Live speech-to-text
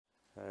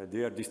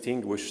Dear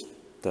distinguished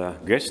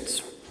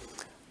guests,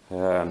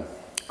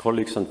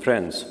 colleagues and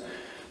friends.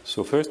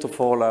 So first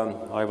of all,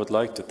 I would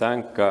like to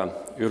thank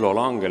Ülo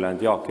Langel and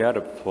Jaak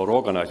Järv for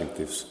organizing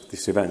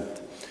this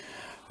event,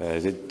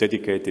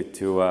 dedicated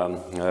to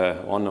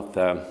one of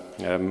the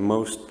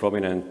most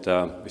prominent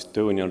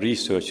Estonian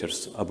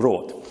researchers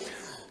abroad.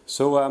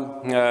 So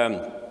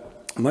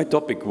my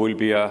topic will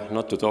be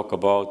not to talk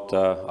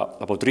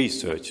about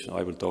research.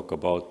 I will talk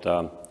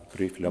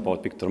briefly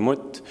about Viktor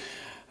Mutt,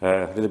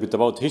 a little bit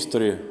about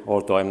history,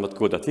 although I'm not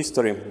good at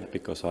history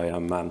because I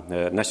am a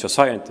natural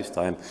scientist.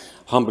 I am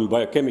humble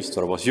biochemist,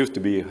 or was used to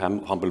be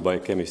humble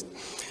biochemist.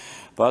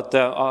 But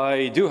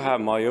I do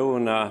have my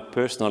own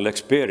personal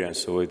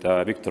experience with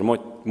Viktor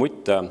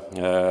Mutt,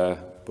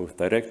 both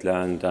directly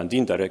and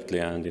indirectly.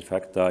 And in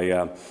fact,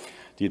 I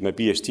did my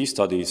PhD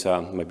studies.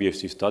 My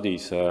PhD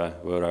studies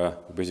were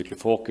basically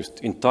focused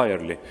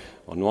entirely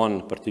on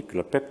one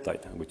particular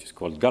peptide, which is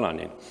called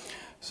galanin.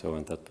 So,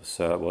 and that was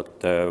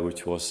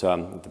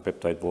the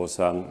peptide was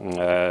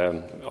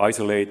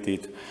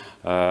isolated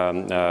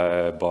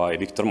by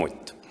Viktor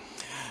Mutt.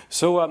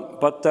 So,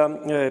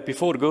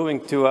 before going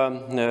to,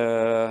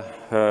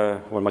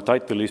 well, my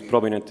title is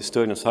Prominent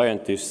Estonian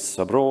Scientists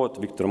Abroad,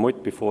 Viktor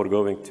Mutt, before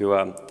going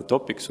to the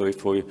topic. So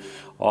if we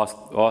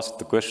ask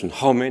the question,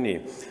 how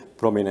many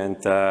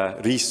prominent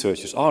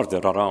researchers are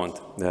there around,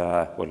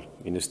 well,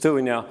 in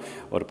Estonia,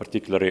 or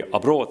particularly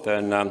abroad,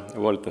 then,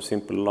 well, the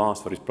simple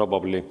answer is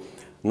probably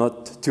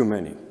not too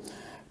many,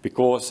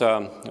 because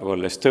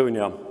well,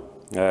 Estonia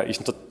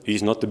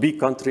is not a big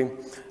country,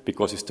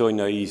 because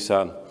Estonia is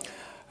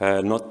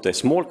not a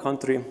small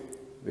country.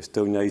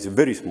 Estonia is a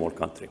very small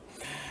country.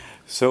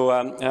 So,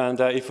 and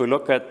if we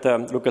look at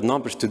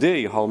numbers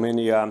today, how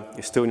many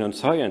Estonian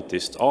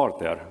scientists are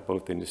there,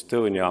 both in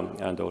Estonia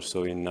and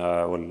also in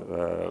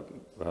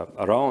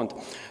around,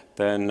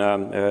 then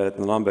the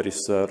number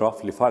is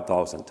roughly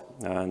 5,000,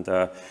 and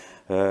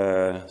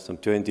some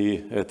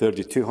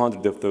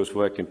 3,200 of those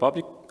work in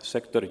public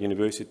sector,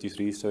 universities,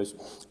 research,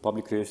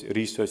 public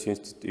research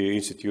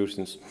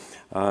institutions,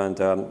 and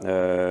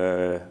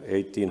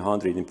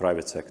 1,800 in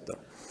private sector.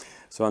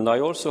 So, and I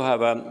also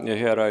have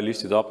here I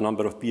listed up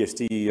number of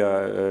PhD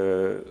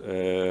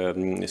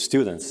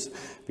students,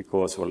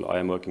 because, well, I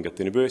am working at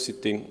the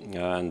university,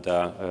 and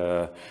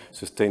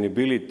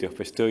sustainability of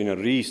Estonian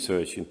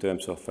research in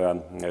terms of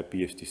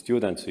PhD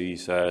students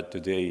is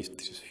today is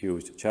a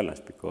huge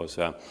challenge, because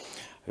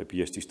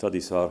PhD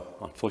studies are,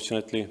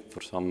 unfortunately,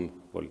 for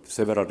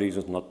several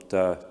reasons, not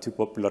too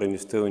popular in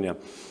Estonia,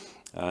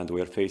 and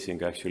we are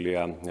facing actually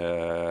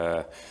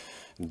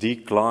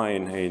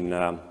decline in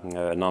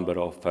number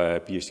of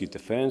PhD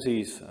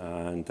defenses,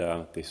 and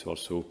this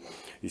also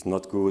is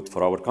not good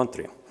for our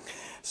country.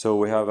 So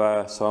we have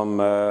a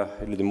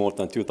little more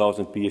than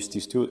 2,000 PhD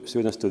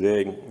students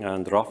today,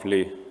 and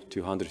roughly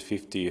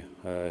 250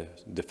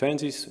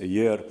 defenses a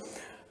year.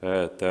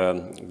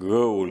 The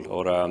goal,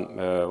 or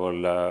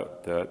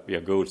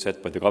the goal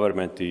set by the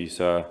government is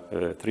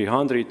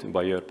 300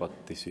 by year,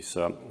 but this is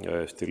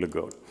still a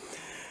goal.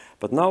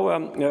 But now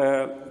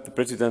the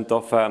president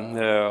of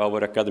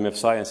our Academy of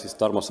Sciences,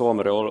 Tarmo,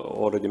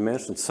 already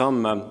mentioned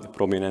some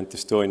prominent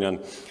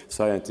Estonian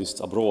scientists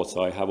abroad.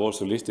 So I have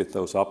also listed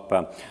those up.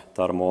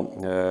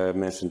 Tarmo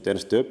mentioned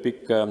Ernst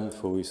Öpik,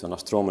 who is an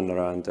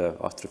astronomer and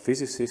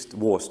astrophysicist.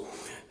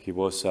 He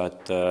was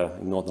at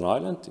Northern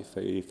Ireland,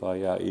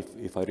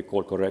 if I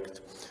recall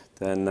correct.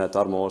 Then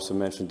Tarmo also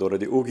mentioned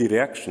already Ugi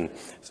reaction.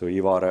 So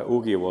Ivar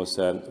Ugi was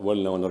a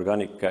well-known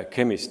organic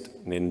chemist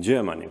in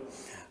Germany.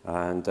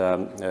 And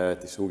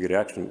this Ugi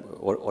reaction,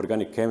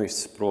 organic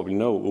chemists probably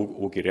know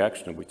Ugi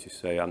reaction, which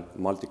is a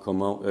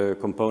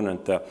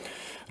multi-component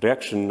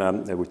reaction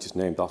which is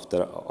named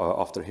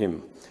after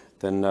him.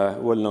 Then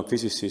well-known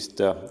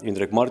physicist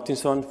Indrek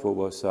Martinson, who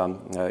was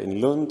in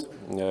Lund,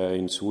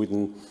 in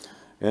Sweden,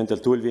 Endel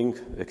Tulving,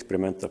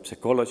 experimental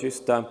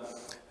psychologist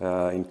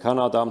in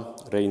Canada,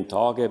 Rein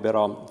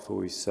Taagepera,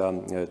 who is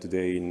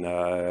today in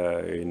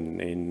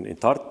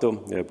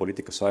Tartu, a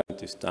political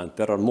scientist, and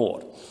there are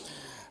more.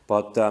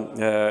 But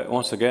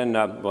once again,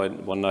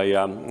 when I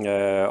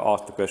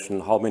asked the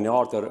question, how many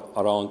are there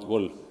around?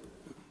 Well,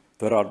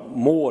 there are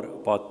more,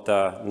 but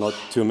not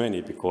too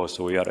many, because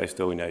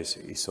Estonia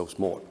is so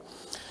small.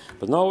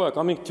 But now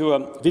coming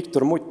to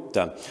Viktor Mutt.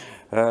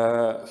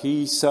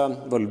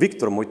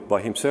 Viktor Mutt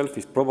by himself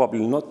is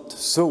probably not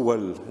so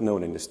well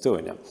known in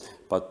Estonia,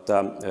 but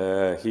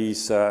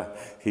his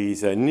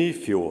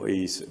nephew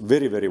is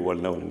very, very well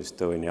known in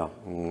Estonia.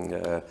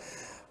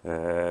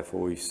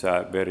 Who is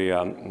a very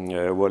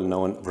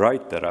well-known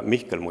writer,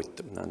 Mihkel Mutt,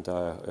 and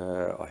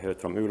I heard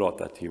from Ülo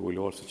that he will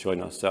also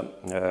join us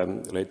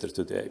later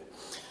today.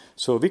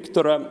 So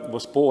Viktor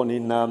was born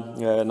in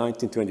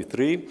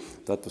 1923.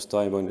 That was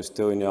time when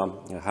Estonia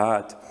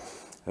had,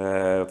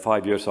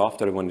 5 years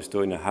after when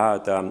Estonia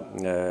had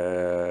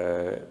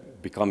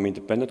become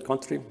independent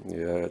country.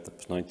 That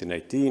was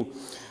 1918.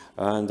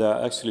 And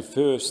actually,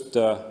 first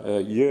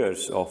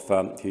years of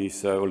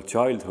his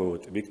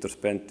childhood, Viktor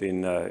spent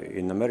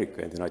in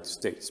America, in the United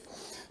States.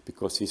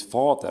 because his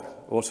father,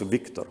 also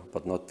Viktor,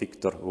 but not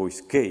Viktor who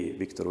is K,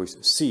 Viktor who is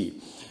C,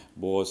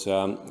 was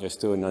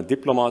Estonian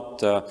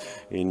diplomat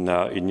in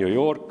New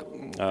York,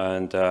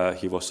 and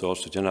he was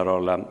also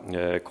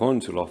general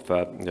consul of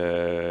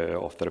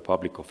the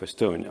Republic of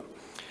Estonia.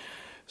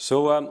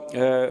 So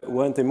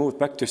when they moved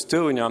back to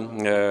Estonia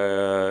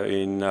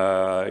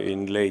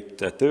in late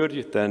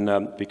 30s, then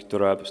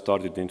Viktor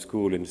started in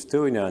school in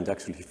Estonia, and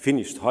actually he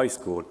finished high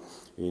school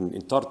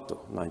in Tartu,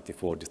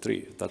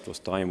 1943. That was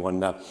time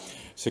when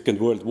Second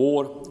World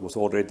War was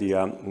already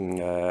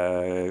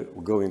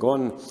going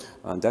on,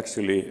 and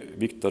actually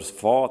Viktor's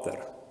father,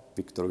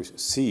 Viktor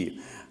C,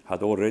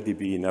 had already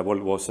been,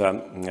 was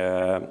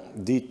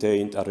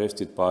detained,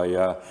 arrested by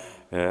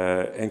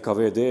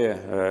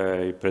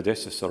NKVD,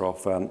 predecessor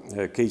of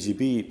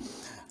KGB,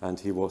 and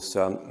he was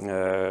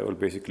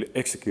basically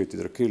executed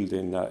or killed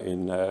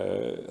in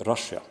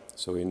Russia.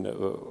 So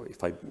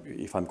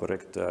if I'm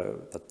correct,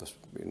 that was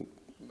in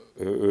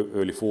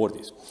early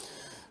 40s.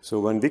 So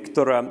when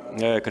Viktor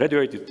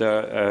graduated,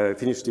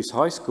 finished his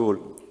high school,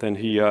 then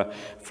he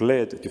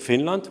fled to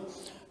Finland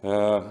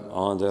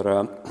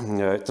under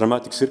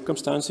dramatic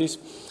circumstances,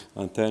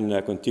 and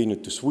then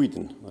continued to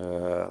Sweden.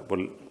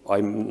 Well,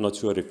 I'm not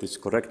sure if it's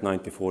correct,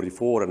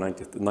 1944 and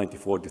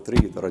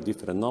 1943, there are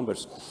different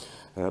numbers,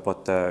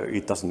 but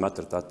it doesn't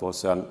matter. That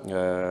was,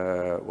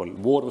 well,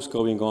 war was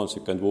going on,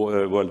 Second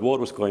World War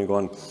was going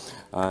on,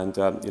 and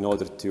in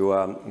order to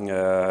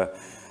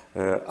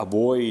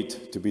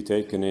avoid to be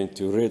taken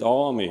into Red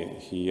Army,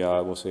 he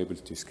was able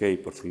to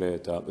escape or flee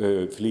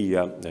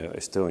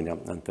Estonia,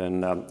 and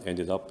then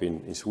ended up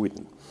in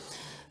Sweden.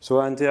 So,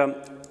 and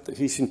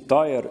his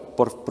entire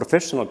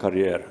professional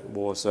career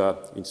was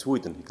in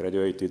Sweden. He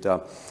graduated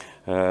at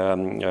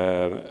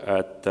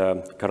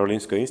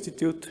Karolinska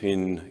Institute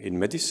in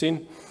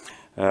medicine,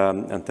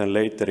 and then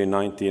later in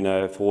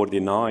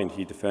 1949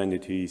 he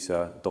defended his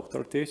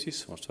doctoral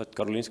thesis also at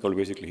Karolinska.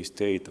 Basically, he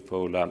stayed the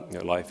whole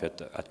life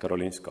at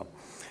Karolinska.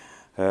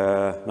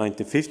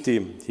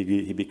 1950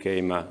 he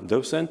became a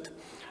docent.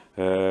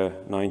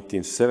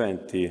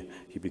 1970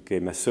 he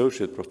became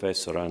associate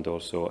professor and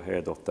also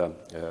head of the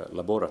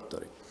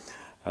laboratory.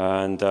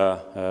 And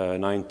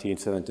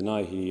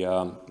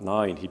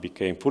 1979 he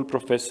became full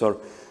professor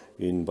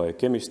in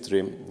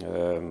biochemistry.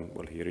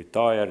 Well, he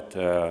retired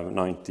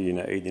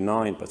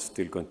 1989, but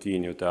still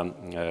continued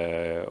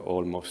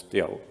almost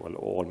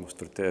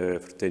for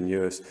 10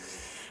 years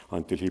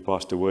until he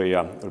passed away,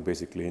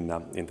 basically in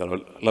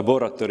the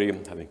laboratory,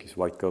 having his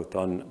white coat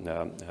on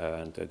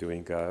and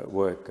doing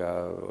work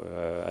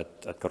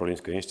at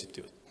Karolinska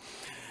Institute.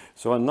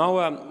 So and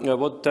now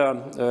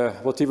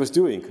what he was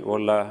doing,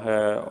 well,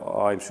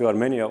 I'm sure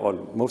many or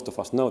most of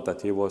us know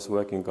that he was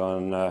working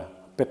on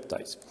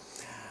peptides.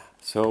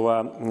 So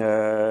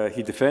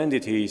he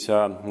defended his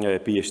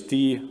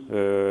PhD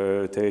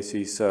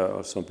thesis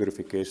also on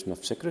purification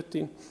of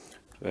secretin,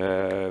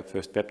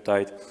 first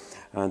peptide,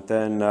 and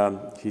then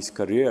his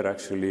career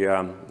actually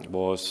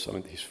was,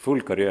 his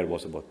full career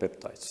was about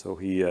peptides. So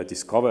he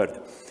discovered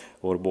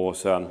or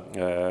was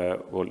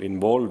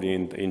involved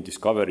in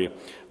discovery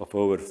of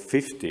over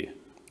 50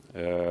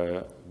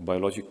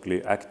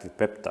 biologically active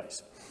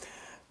peptides.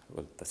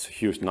 Well, that's a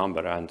huge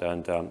number, and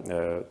at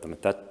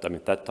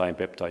that time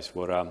peptides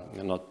were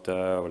not,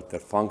 well, their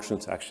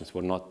functions, actions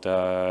were not,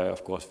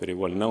 of course, very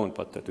well known.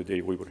 But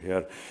today we will hear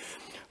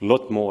a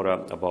lot more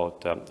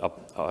about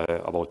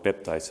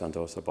peptides and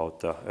also about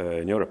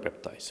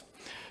neuropeptides.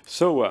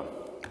 So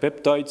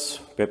peptides.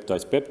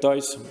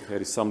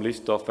 Here is some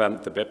list of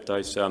the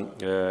peptides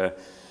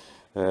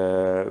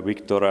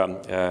Viktor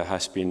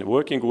has been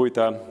working with,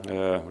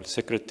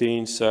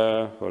 secretins.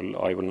 Well,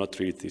 I will not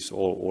read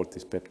all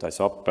these peptides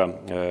up.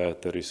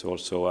 There is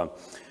also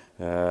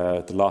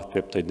the last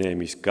peptide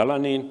name is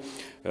galanin.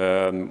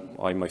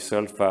 I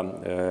myself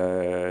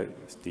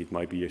did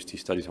my PhD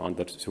studies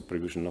under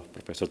supervision of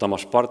Professor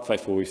Tomas Bartfai,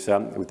 who is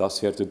with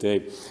us here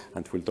today,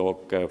 and who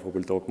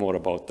will talk more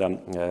about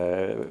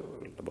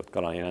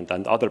galanin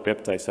and other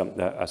peptides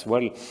as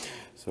well.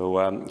 So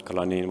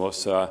galanin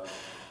was.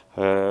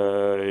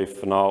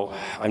 If now,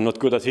 I'm not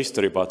good at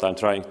history, but I'm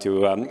trying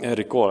to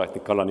recall, I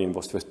think galanin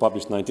was first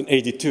published in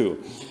 1982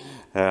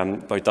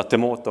 by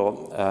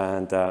Tatemoto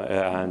and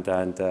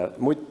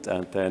Mutt,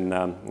 and then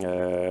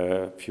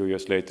a few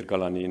years later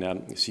galanin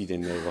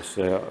cDNA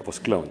was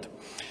cloned.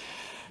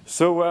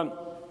 So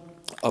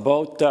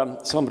about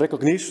some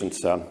recognitions.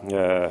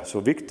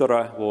 So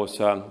Viktor was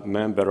a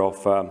member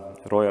of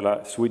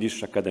Royal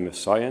Swedish Academy of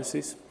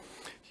Sciences.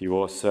 He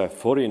was a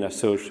foreign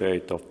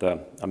associate of the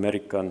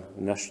American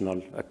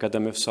National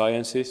Academy of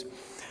Sciences.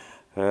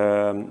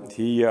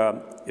 He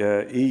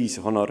is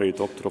honorary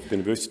doctor of the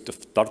University of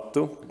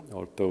Tartu,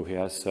 although he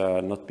has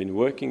not been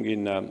working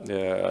in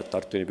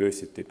Tartu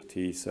University, but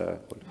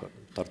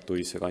Tartu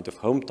is a kind of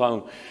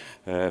hometown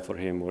for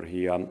him, where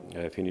he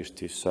finished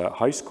his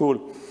high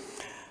school.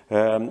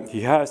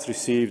 He has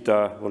received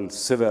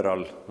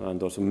several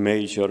and also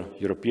major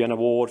European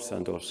awards,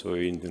 and also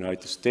in the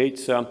United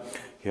States.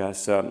 He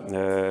has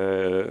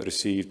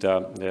received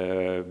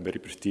very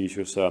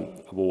prestigious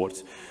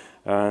awards,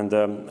 And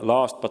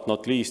last but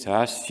not least,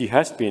 she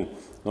has been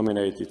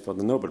nominated for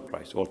the Nobel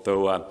Prize,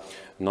 although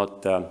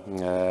not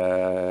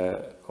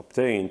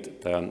obtained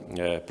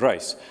the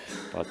prize,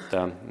 but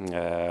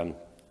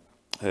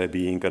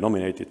being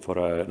nominated for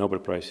a Nobel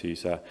Prize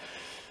is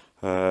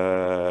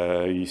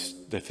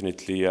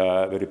definitely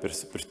very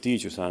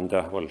prestigious. And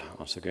well,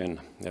 once again,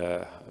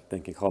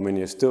 thinking how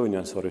many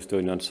Estonians or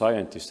Estonian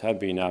scientists have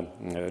been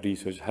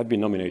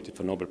nominated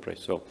for Nobel Prize,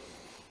 so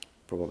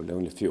probably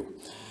only a few.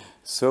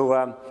 So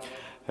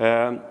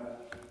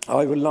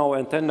I will now,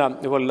 and then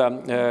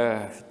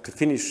to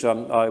finish,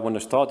 I want to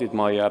start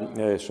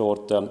my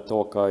short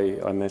talk.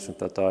 I mentioned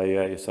that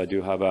yes, I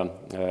do have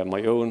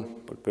my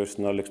own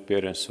personal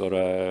experience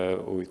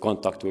or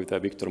contact with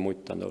Viktor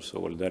Mutt, and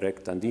also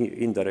direct and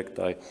indirect.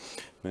 I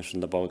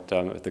mentioned about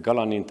the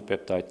galanin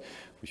peptide,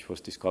 which was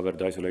discovered,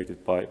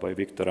 isolated by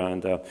Viktor.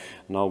 And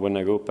now when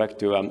I go back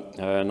to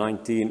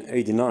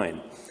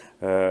 1989,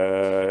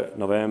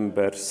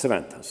 November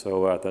 7th,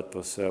 so that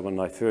was when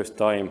I first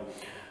time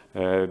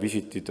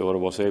visited or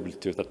was able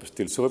to, that was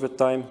still Soviet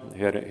time,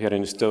 here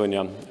in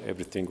Estonia.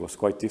 Everything was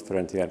quite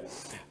different here.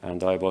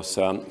 And I was,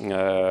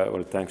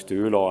 well, thanks to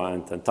Ülo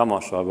and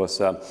Tamas, I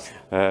was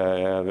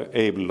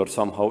able or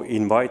somehow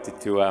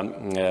invited to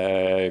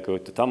go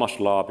to Tamas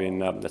lab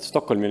at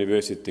Stockholm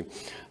University.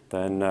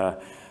 Then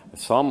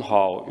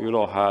somehow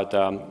Ülo had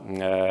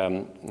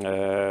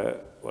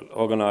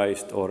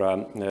organized or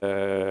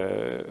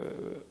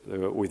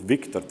with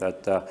Viktor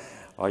that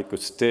I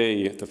could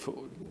stay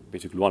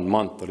basically 1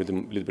 month, or a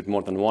little bit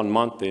more than 1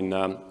 month in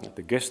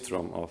the guest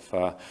room of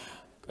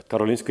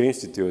Karolinska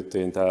Institute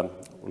in the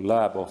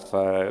lab of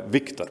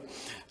Viktor.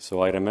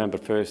 So I remember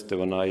first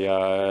when I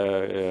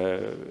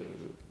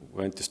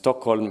went to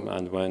Stockholm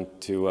and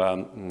went to,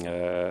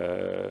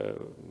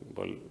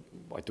 well,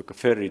 I took a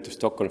ferry to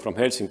Stockholm from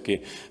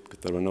Helsinki, because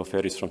there were no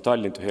ferries from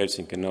Tallinn to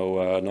Helsinki, no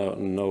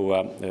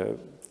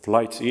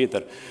flights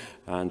either.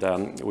 And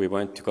we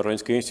went to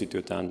Karolinska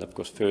Institute, and of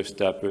course, first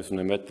person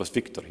I met was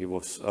Viktor. He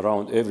was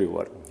around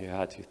everywhere. He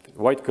had his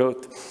white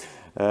coat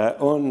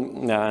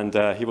on, and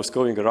he was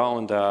going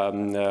around,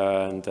 and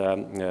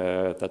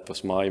that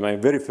was my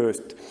very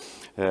first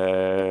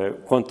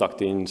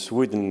contact in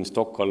Sweden,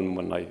 Stockholm,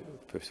 when I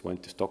first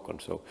went to Stockholm.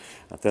 So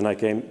and then I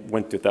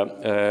went to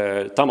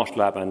the Tamas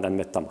lab and then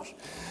met Tamas.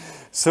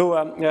 So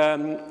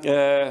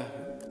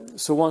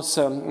so once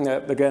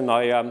again,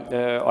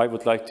 I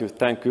would like to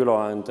thank Ülo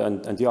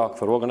and Jaak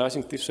for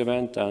organizing this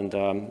event, and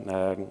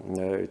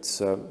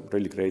it's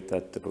really great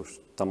that both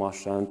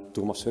Tamas and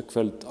Tomas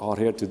Hökfelt are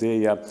here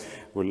today.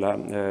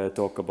 We'll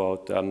talk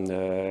about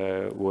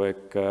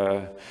work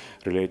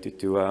related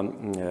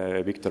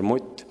to Viktor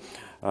Mutt,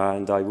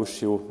 and I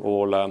wish you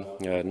all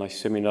a nice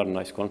seminar,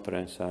 nice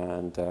conference,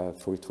 and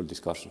fruitful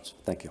discussions.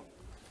 Thank you.